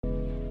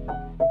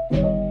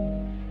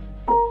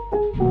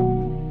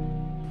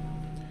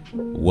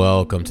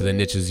Welcome to The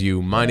Niche Is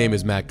You. My name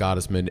is Matt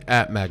Gottesman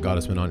at Matt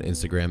Gottesman on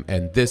Instagram,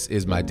 and this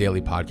is my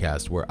daily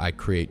podcast where I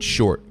create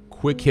short,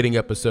 quick-hitting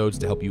episodes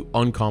to help you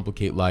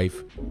uncomplicate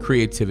life,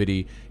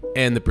 creativity,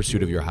 and the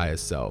pursuit of your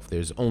highest self.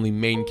 There's only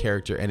main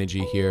character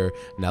energy here.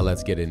 Now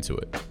let's get into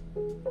it.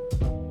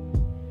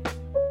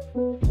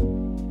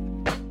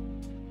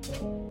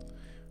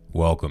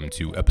 Welcome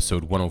to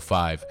episode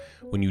 105.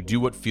 When you do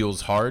what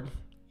feels hard,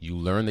 you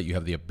learn that you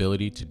have the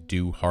ability to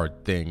do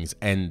hard things.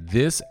 And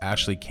this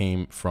actually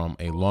came from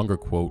a longer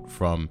quote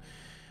from,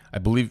 I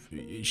believe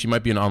she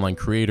might be an online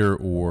creator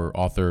or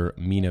author,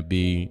 Mina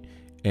B.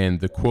 And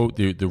the quote,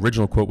 the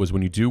original quote was,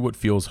 when you do what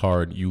feels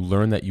hard, you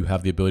learn that you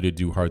have the ability to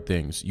do hard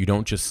things. You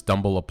don't just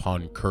stumble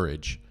upon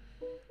courage.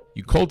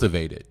 You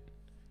cultivate it.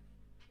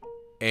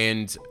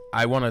 And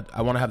I want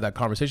to have that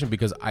conversation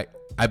because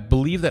I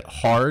believe that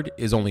hard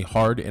is only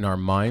hard in our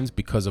minds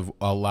because of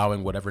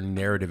allowing whatever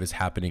narrative is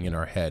happening in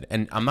our head.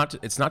 And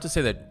it's not to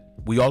say that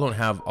we all don't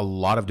have a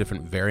lot of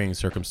different varying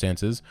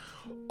circumstances,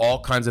 all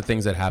kinds of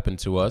things that happen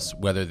to us,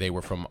 whether they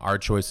were from our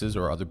choices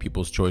or other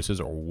people's choices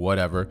or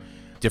whatever,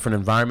 different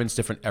environments,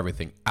 different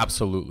everything.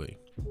 Absolutely.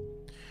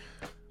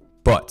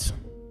 But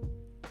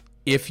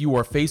if you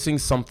are facing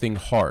something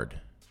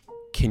hard,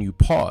 can you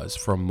pause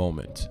for a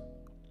moment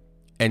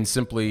and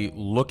simply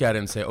look at it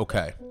and say,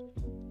 okay,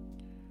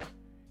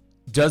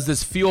 does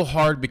this feel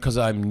hard because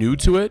I'm new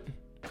to it?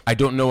 I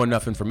don't know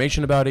enough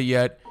information about it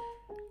yet.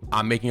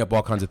 I'm making up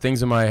all kinds of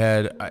things in my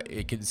head.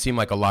 It can seem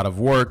like a lot of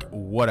work,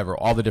 whatever,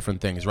 all the different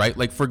things, right?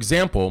 Like, for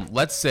example,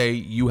 let's say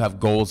you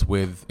have goals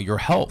with your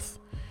health.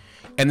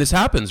 And this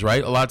happens,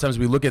 right? A lot of times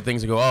we look at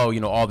things and go, oh,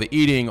 all the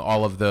eating,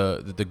 all of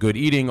the good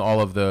eating, all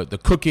of the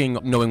cooking,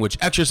 knowing which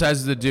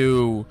exercises to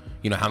do,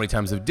 how many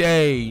times a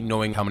day,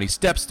 knowing how many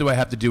steps do I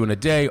have to do in a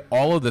day.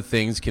 All of the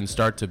things can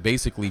start to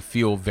basically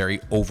feel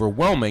very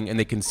overwhelming and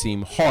they can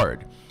seem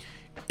hard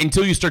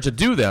until you start to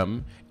do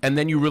them. And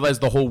then you realize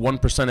the whole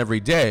 1% every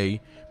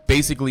day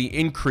basically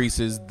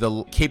increases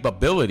the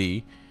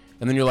capability.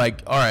 And then you're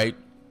like, all right,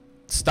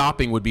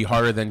 stopping would be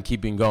harder than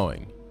keeping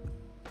going.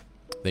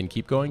 Then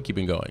keep going, keep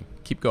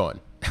going.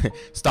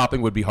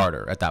 Stopping would be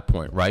harder at that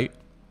point, right?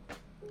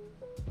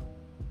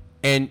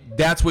 And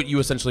that's what you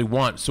essentially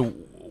want. So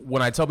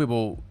when I tell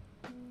people,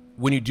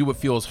 when you do what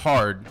feels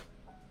hard,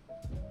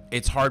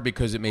 it's hard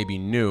because it may be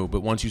new,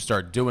 but once you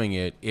start doing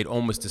it, it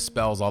almost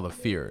dispels all the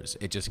fears.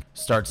 It just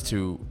starts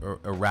to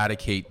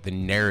eradicate the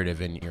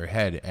narrative in your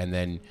head. And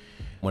then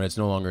when it's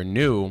no longer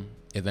new,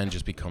 it then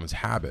just becomes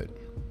habit.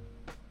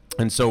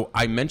 And so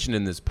I mentioned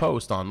in this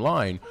post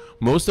online,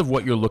 most of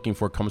what you're looking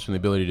for comes from the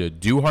ability to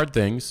do hard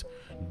things,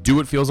 do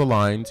what feels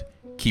aligned,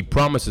 keep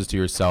promises to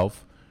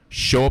yourself,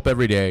 show up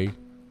every day,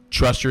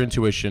 trust your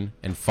intuition,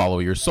 and follow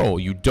your soul.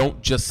 You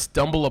don't just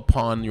stumble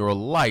upon your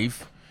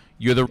life,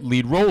 you're the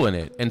lead role in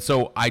it. And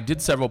so I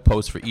did several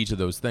posts for each of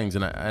those things,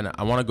 and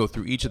I want to go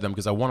through each of them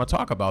because I want to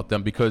talk about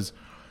them because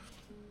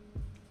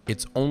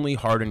it's only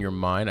hard in your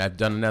mind. I've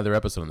done another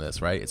episode on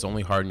this, right? It's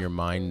only hard in your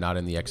mind, not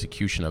in the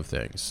execution of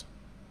things.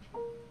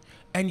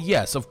 And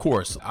yes, of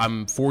course,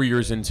 I'm 4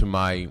 years into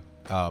my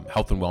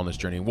health and wellness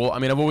journey. Well, I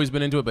mean, I've always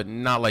been into it, but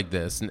not like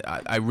this.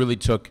 I really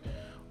took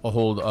a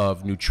hold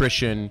of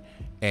nutrition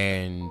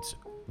and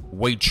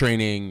weight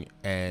training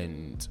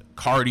and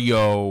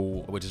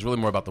cardio, which is really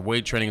more about the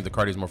weight training. The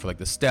cardio is more for like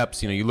the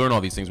steps. You learn all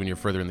these things when you're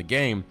further in the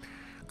game.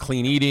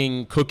 Clean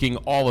eating, cooking,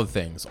 all of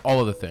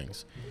the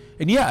things.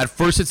 And yeah, at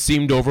first it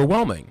seemed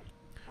overwhelming,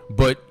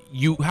 but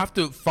you have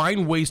to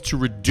find ways to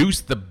reduce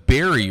the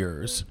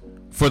barriers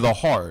for the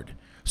hard.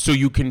 So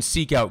you can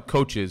seek out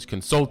coaches,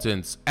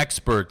 consultants,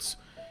 experts,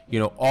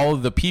 all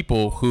of the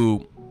people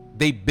who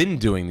they've been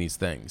doing these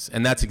things.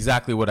 And that's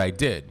exactly what I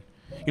did.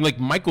 Like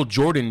Michael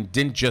Jordan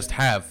didn't just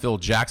have Phil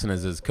Jackson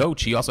as his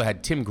coach. He also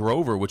had Tim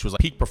Grover, which was like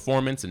peak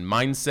performance and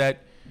mindset.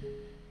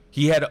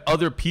 He had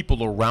other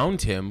people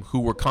around him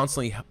who were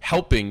constantly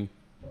helping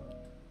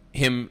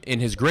him in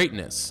his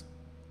greatness.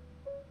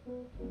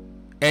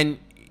 And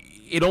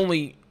it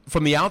only...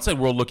 From the outside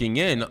world looking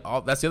in,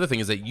 that's the other thing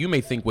is that you may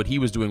think what he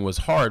was doing was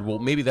hard. Well,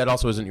 maybe that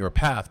also isn't your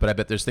path, but I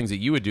bet there's things that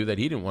you would do that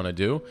he didn't want to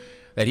do,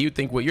 that he would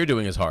think what you're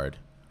doing is hard,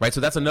 right?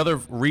 So that's another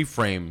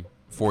reframe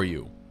for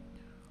you.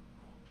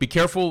 Be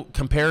careful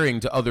comparing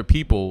to other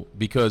people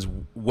because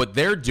what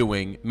they're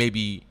doing may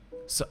be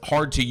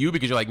hard to you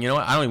because you're like, I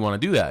don't even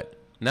want to do that.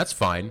 And that's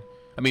fine.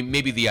 I mean,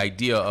 maybe the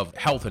idea of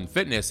health and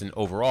fitness and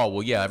overall,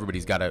 well, yeah,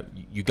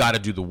 you got to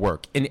do the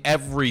work. In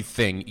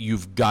everything,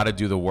 you've got to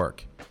do the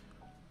work.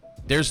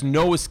 There's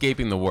no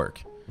escaping the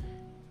work.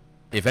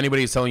 If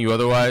anybody is telling you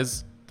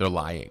otherwise, they're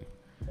lying.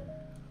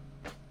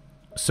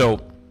 So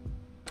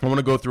I want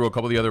to go through a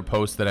couple of the other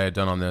posts that I had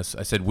done on this.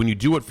 I said, when you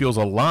do what feels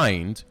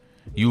aligned,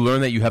 you learn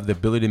that you have the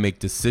ability to make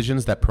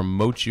decisions that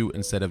promote you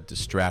instead of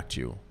distract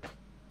you.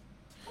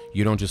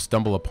 You don't just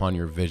stumble upon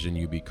your vision,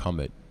 you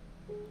become it.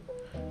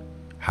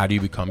 How do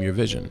you become your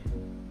vision?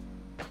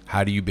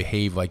 How do you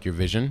behave like your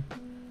vision?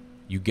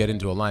 You get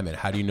into alignment.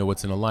 How do you know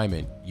what's in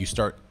alignment? You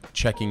start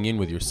checking in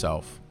with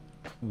yourself.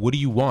 What do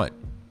you want?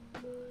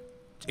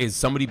 Is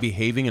somebody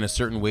behaving in a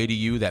certain way to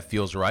you that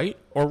feels right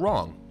or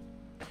wrong?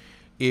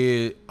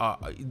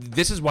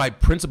 This is why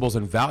principles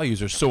and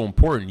values are so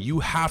important.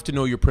 You have to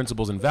know your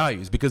principles and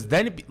values, because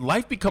then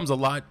life becomes a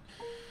lot.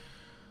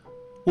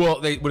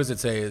 Well, what does it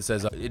say? It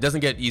says it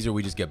doesn't get easier,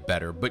 we just get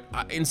better. But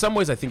in some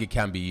ways, I think it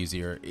can be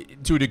easier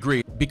to a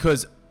degree,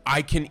 because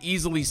I can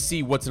easily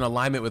see what's in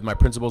alignment with my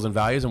principles and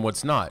values and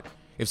what's not.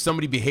 If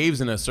somebody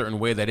behaves in a certain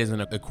way that isn't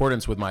in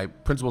accordance with my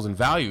principles and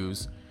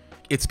values,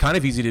 it's kind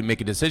of easy to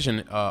make a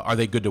decision. Are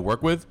they good to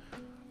work with?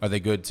 Are they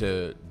good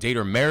to date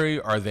or marry?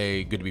 Are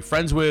they good to be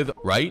friends with?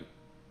 Right?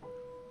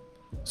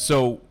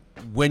 So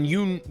when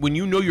you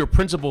know your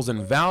principles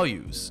and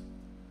values,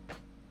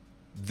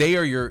 they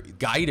are your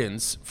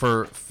guidance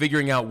for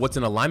figuring out what's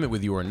in alignment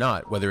with you or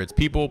not, whether it's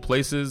people,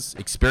 places,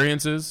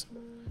 experiences.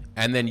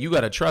 And then you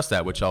got to trust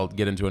that, which I'll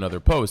get into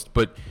another post.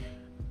 But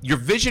your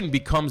vision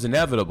becomes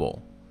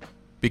inevitable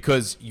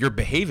because you're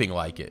behaving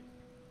like it.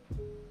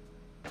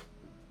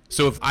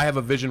 So if I have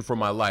a vision for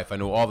my life, I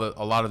know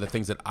a lot of the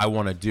things that I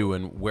want to do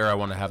and where I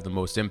want to have the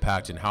most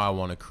impact and how I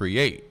want to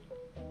create.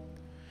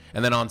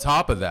 And then on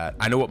top of that,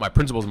 I know what my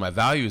principles and my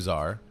values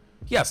are.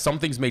 Yeah, some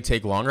things may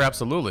take longer,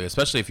 absolutely,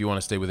 especially if you want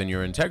to stay within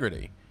your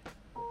integrity.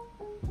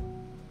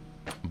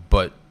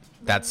 But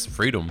that's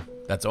freedom.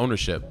 That's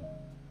ownership.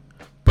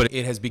 But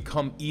it has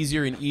become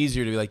easier and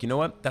easier to be like, you know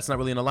what? That's not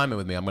really in alignment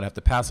with me. I'm going to have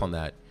to pass on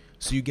that.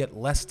 So you get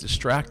less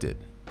distracted.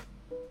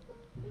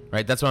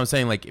 Right? That's what I'm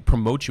saying. Like, it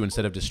promotes you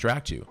instead of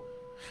distract you.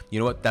 You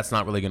know what? That's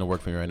not really going to work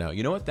for me right now.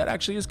 You know what? That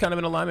actually is kind of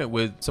in alignment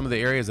with some of the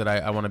areas that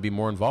I want to be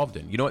more involved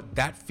in. You know what?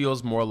 That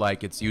feels more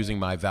like it's using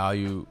my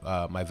value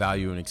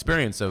and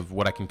experience of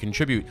what I can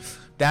contribute.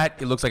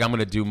 That, it looks like I'm going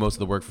to do most of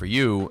the work for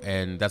you,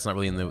 and that's not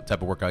really in the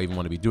type of work I even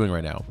want to be doing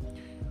right now.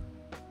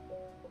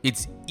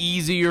 It's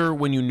easier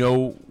when you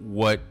know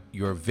what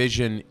your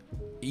vision,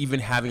 even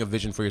having a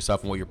vision for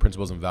yourself and what your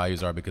principles and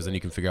values are, because then you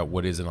can figure out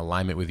what is in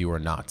alignment with you or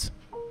not.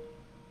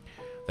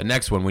 The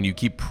next one, when you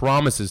keep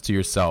promises to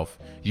yourself,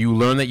 you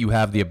learn that you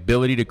have the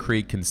ability to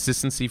create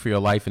consistency for your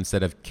life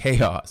instead of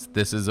chaos.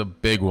 This is a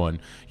big one.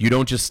 You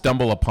don't just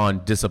stumble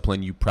upon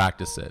discipline, you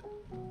practice it.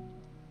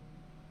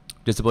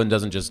 Discipline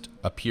doesn't just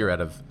appear out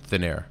of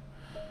thin air.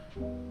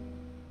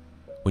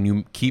 When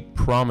you keep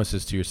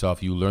promises to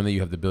yourself, you learn that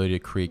you have the ability to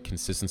create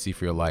consistency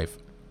for your life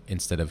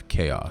instead of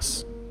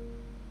chaos.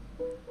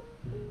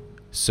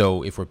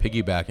 So if we're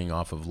piggybacking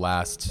off of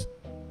last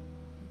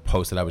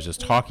post that I was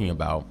just talking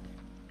about,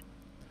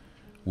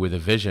 with a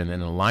vision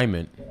and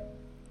alignment,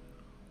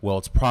 well,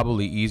 it's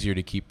probably easier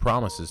to keep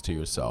promises to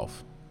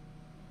yourself.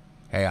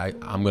 Hey,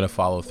 I'm going to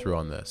follow through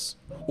on this.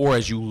 Or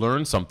as you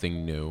learn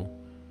something new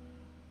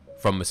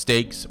from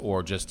mistakes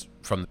or just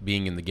from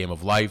being in the game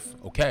of life,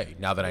 okay,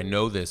 now that I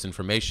know this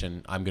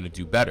information, I'm going to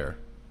do better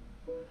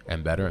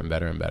and better and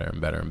better and better and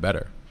better and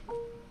better.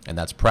 And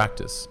that's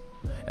practice.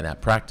 And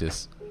that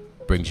practice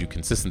brings you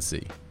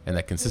consistency. And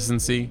that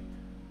consistency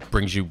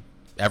brings you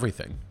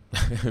everything.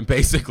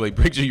 Basically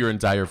brings you your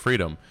entire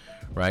freedom,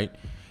 right?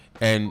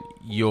 And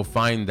you'll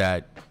find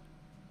that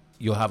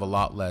you'll have a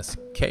lot less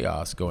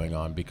chaos going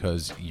on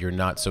because you're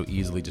not so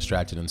easily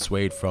distracted and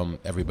swayed from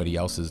everybody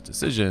else's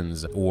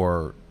decisions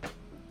or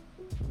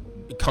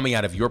coming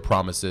out of your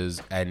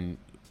promises and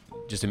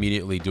just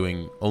immediately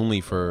doing only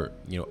for,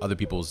 other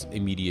people's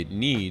immediate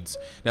needs.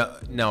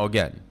 Now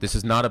again, this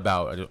is not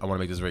about, I want to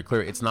make this very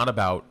clear, it's not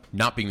about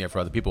not being there for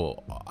other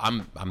people.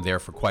 I'm there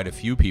for quite a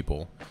few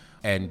people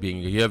and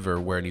being a giver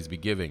where it needs to be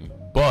giving.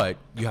 But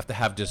you have to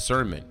have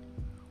discernment.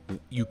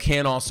 You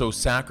can't also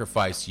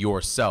sacrifice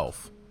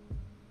yourself,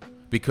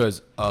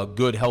 because a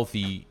good,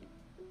 healthy,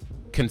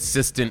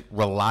 consistent,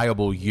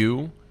 reliable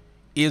you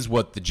is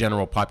what the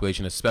general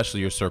population,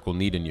 especially your circle,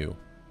 need in you.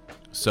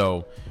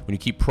 So when you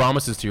keep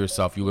promises to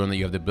yourself, you learn that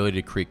you have the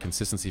ability to create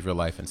consistency for your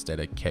life instead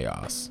of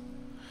chaos.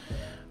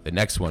 The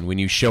next one, when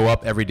you show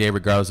up every day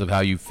regardless of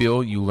how you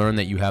feel, you learn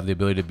that you have the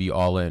ability to be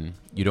all in.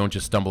 You don't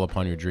just stumble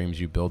upon your dreams,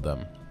 you build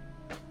them.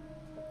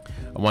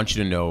 I want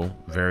you to know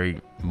very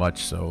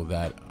much so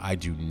that I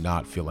do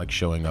not feel like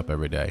showing up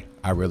every day.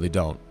 I really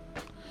don't.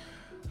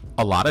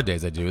 A lot of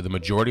days I do. The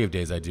majority of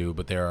days I do.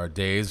 But there are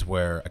days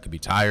where I could be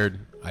tired.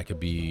 I could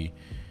be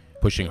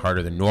pushing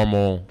harder than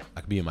normal.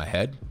 I could be in my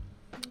head.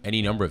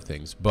 Any number of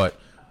things. But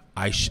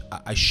I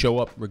show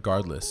up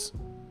regardless.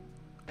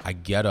 I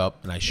get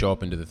up and I show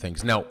up into the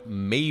things. Now,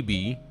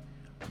 maybe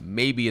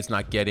it's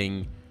not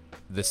getting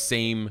the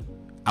same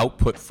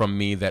output from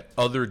me that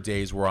other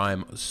days where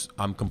I'm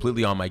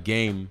completely on my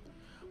game.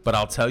 But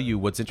I'll tell you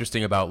what's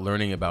interesting about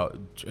learning about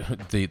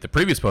the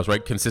previous post,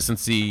 right?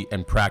 Consistency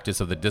and practice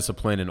of the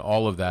discipline and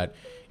all of that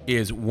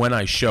is when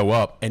I show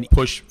up and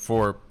push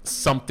for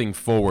something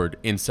forward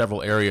in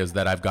several areas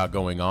that I've got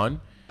going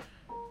on,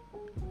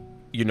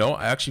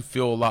 I actually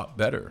feel a lot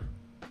better.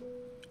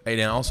 And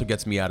it also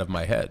gets me out of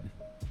my head.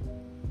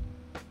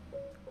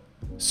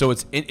 So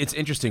it's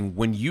interesting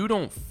when you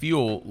don't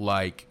feel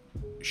like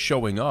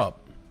showing up,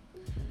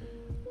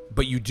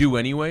 but you do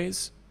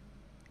anyways.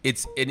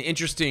 It's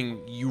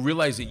you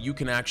realize that you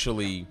can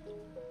actually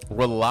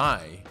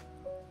rely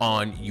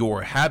on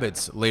your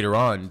habits later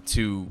on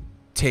to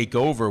take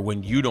over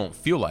when you don't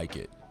feel like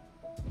it.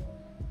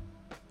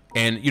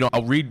 And,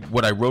 I'll read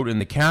what I wrote in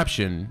the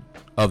caption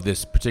of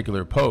this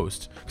particular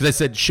post, because I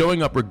said,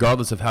 showing up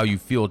regardless of how you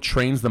feel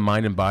trains the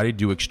mind and body to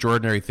do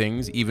extraordinary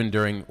things, even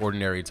during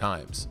ordinary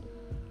times.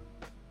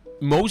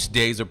 Most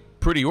days are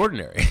pretty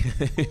ordinary.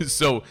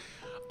 So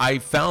I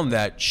found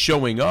that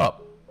showing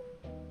up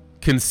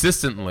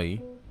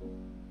consistently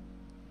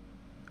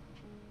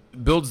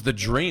builds the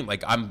dream.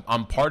 Like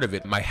I'm part of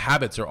it. My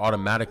habits are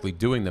automatically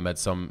doing them at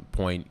some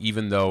point,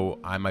 even though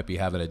I might be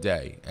having a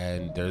day,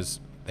 and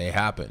they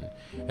happen.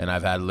 And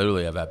I've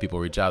had people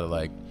reach out, they're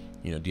like,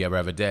 do you ever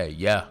have a day?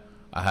 Yeah,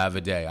 I have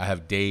a day. I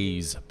have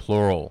days,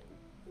 plural.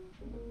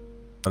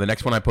 And the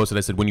next one I posted,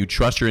 I said, when you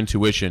trust your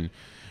intuition,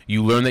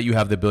 you learn that you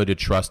have the ability to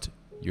trust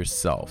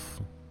yourself.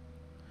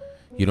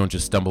 You don't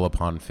just stumble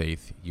upon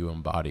faith, you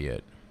embody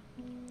it.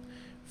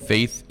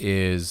 Faith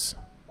is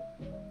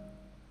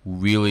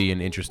really an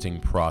interesting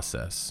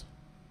process.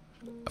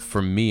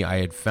 For me, I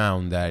had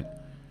found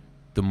that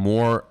the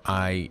more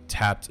I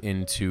tapped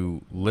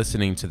into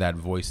listening to that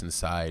voice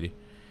inside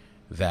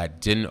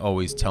that didn't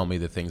always tell me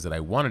the things that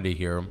I wanted to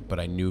hear, but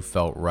I knew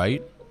felt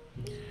right.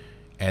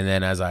 And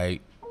then as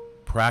I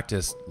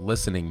practiced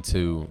listening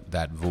to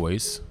that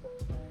voice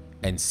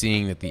and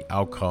seeing that the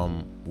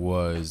outcome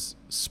was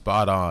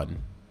spot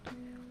on,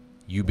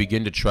 you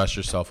begin to trust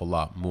yourself a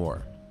lot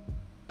more.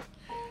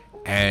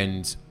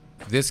 And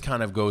this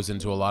kind of goes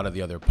into a lot of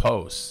the other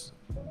posts,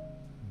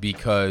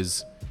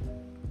 because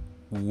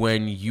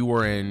when you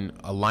are in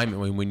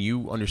alignment, when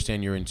you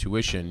understand your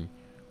intuition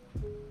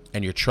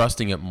and you're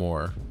trusting it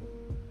more,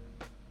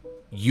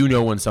 you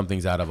know when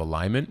something's out of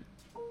alignment,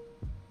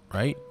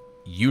 right?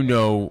 You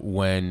know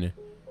when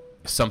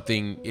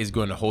something is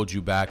going to hold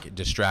you back,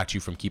 distract you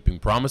from keeping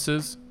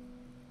promises.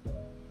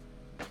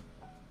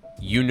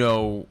 You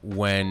know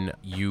when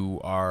you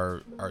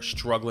are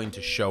struggling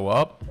to show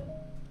up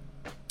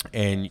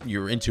and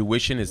your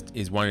intuition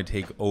is wanting to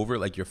take over,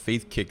 like your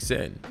faith kicks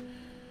in.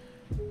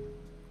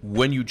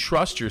 When you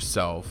trust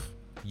yourself,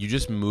 you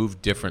just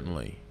move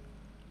differently.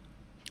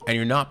 And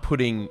you're not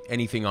putting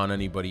anything on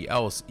anybody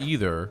else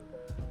either.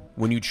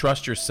 When you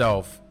trust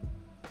yourself,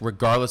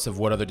 regardless of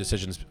what other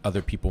decisions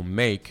other people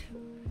make,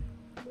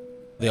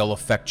 they'll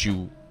affect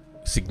you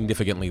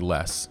significantly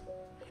less.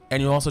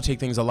 And you'll also take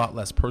things a lot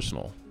less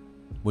personal.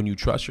 When you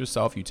trust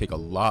yourself, you take a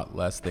lot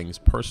less things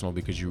personal,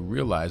 because you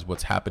realize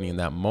what's happening in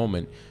that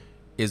moment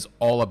is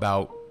all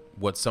about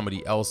what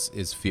somebody else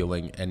is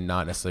feeling and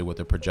not necessarily what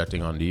they're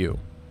projecting onto you.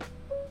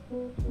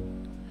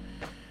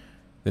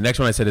 The next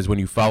one I said is, when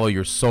you follow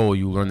your soul,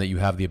 you learn that you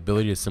have the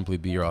ability to simply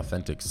be your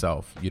authentic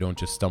self. You don't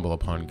just stumble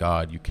upon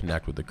God, you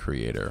connect with the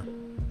Creator.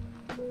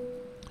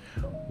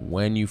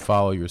 When you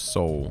follow your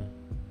soul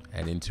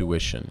and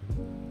intuition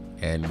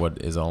and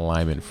what is in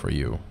alignment for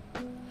you,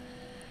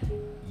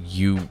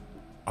 you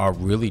are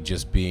really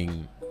just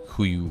being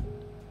who you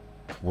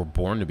were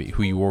born to be,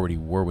 who you already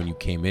were when you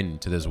came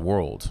into this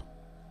world.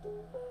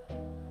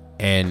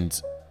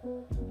 And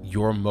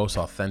your most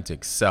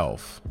authentic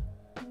self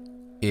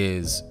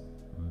is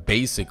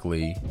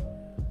basically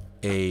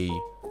a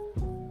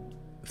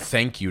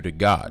thank you to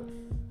God.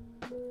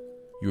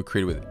 You were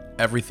created with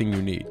everything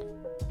you need,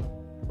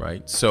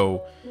 right?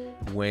 So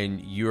when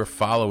you're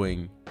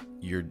following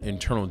your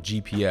internal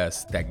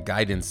GPS, that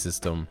guidance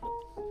system,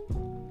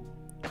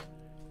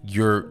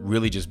 you're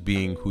really just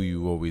being who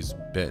you've always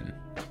been.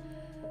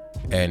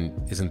 And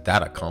isn't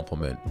that a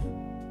compliment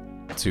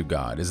to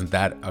God? Isn't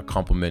that a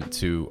compliment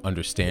to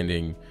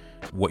understanding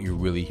what you're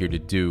really here to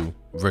do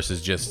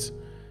versus just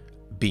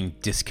being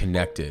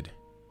disconnected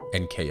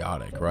and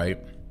chaotic, right?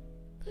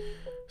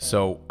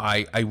 So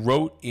I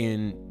wrote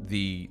in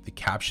the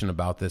caption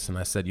about this, and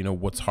I said,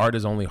 what's hard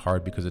is only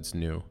hard because it's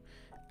new.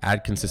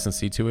 Add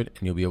consistency to it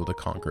and you'll be able to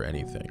conquer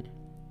anything.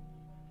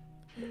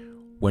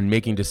 When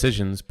making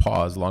decisions,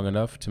 pause long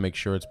enough to make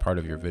sure it's part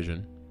of your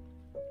vision.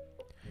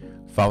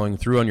 Following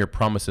through on your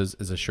promises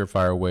is a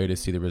surefire way to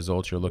see the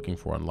results you're looking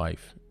for in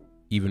life.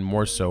 Even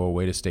more so, a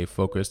way to stay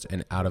focused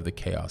and out of the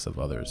chaos of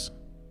others.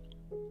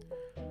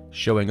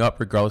 Showing up,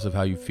 regardless of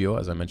how you feel,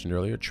 as I mentioned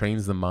earlier,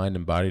 trains the mind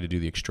and body to do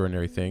the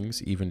extraordinary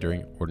things, even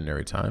during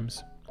ordinary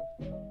times.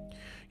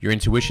 Your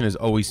intuition is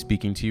always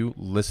speaking to you.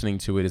 Listening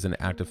to it is an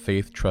act of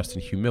faith, trust,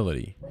 and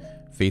humility.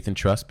 Faith and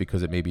trust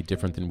because it may be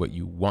different than what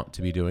you want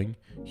to be doing.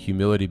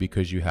 Humility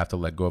because you have to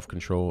let go of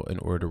control in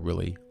order to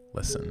really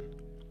listen.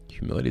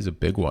 Humility is a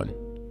big one.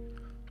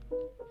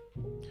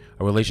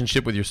 A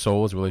relationship with your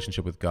soul is a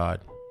relationship with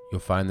God. You'll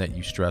find that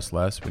you stress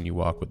less when you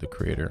walk with the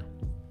Creator.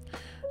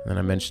 And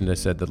then I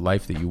said the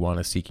life that you want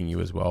is seeking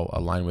you as well.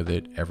 Align with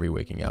it every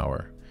waking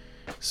hour.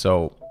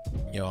 So,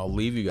 I'll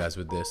leave you guys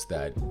with this,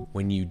 that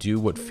when you do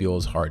what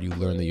feels hard, you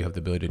learn that you have the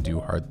ability to do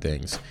hard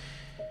things.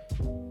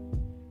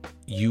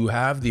 You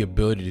have the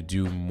ability to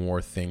do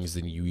more things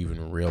than you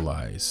even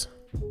realize.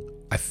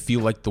 I feel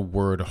like the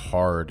word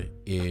hard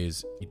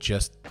is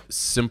just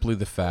simply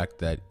the fact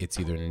that it's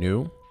either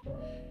new,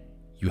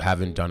 you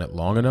haven't done it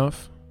long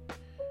enough,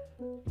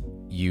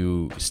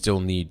 you still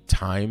need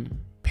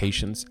time,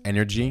 patience,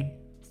 energy,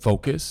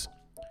 focus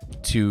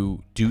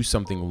to do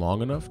something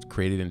long enough, to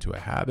create it into a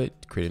habit,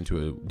 create it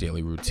into a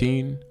daily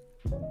routine,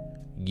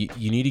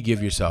 You need to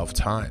give yourself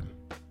time.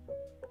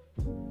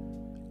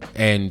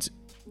 And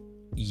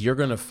you're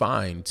going to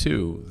find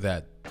too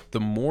that the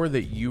more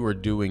that you are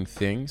doing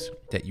things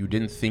that you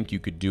didn't think you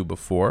could do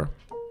before,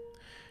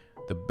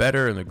 the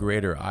better and the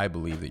greater I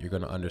believe that you're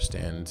going to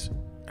understand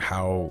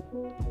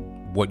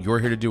what you're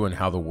here to do and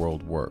how the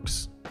world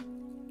works,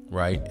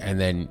 right? And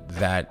then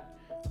that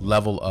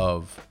level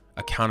of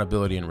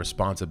accountability and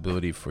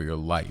responsibility for your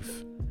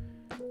life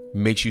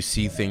makes you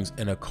see things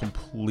in a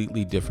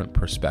completely different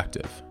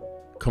perspective.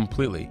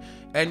 Completely.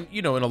 And,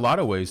 in a lot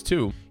of ways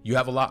too,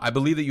 I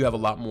believe that you have a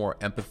lot more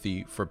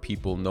empathy for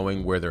people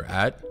knowing where they're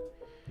at.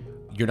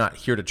 You're not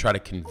here to try to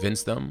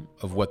convince them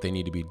of what they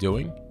need to be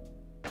doing,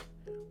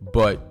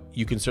 but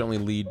you can certainly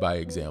lead by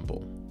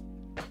example.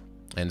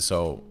 And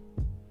so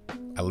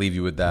I leave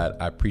you with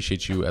that. I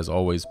appreciate you as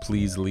always.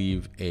 Please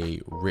leave a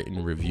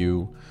written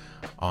review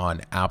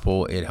on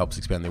Apple. It helps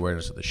expand the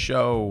awareness of the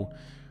show.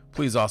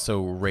 Please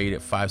also rate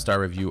it 5-star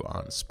review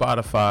on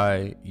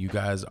Spotify. You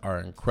guys are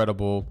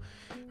incredible.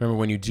 Remember,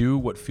 when you do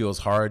what feels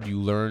hard, you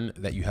learn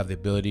that you have the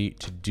ability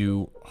to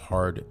do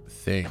hard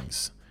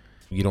things.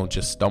 You don't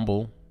just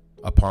stumble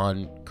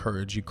upon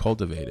courage, you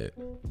cultivate it.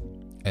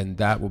 And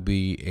that will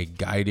be a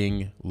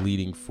guiding,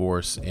 leading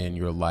force in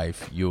your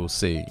life. You'll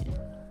see.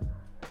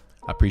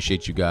 I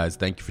appreciate you guys.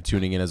 Thank you for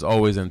tuning in as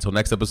always. And until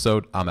next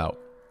episode, I'm out.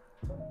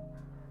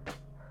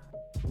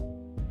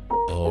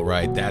 All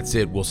right, that's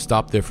it. We'll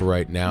stop there for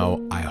right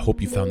now. I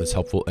hope you found this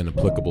helpful and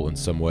applicable in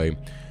some way.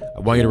 I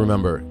want you to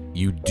remember,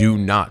 you do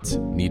not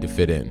need to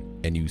fit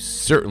in, and you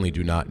certainly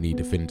do not need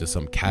to fit into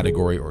some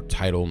category or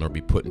title nor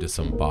be put into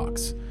some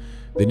box.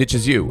 The niche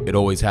is you. It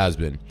always has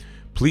been.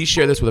 Please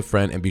share this with a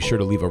friend and be sure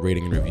to leave a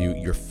rating and review.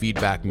 Your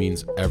feedback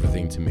means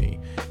everything to me.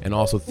 And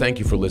also, thank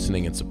you for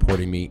listening and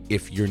supporting me.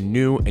 If you're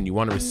new and you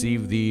want to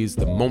receive these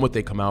the moment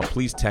they come out,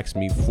 please text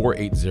me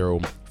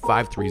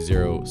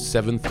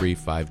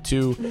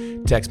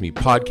 480-530-7352. Text me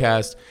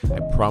podcast.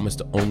 I promise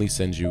to only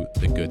send you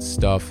the good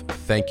stuff.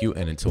 Thank you.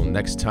 And until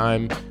next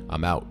time,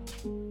 I'm out.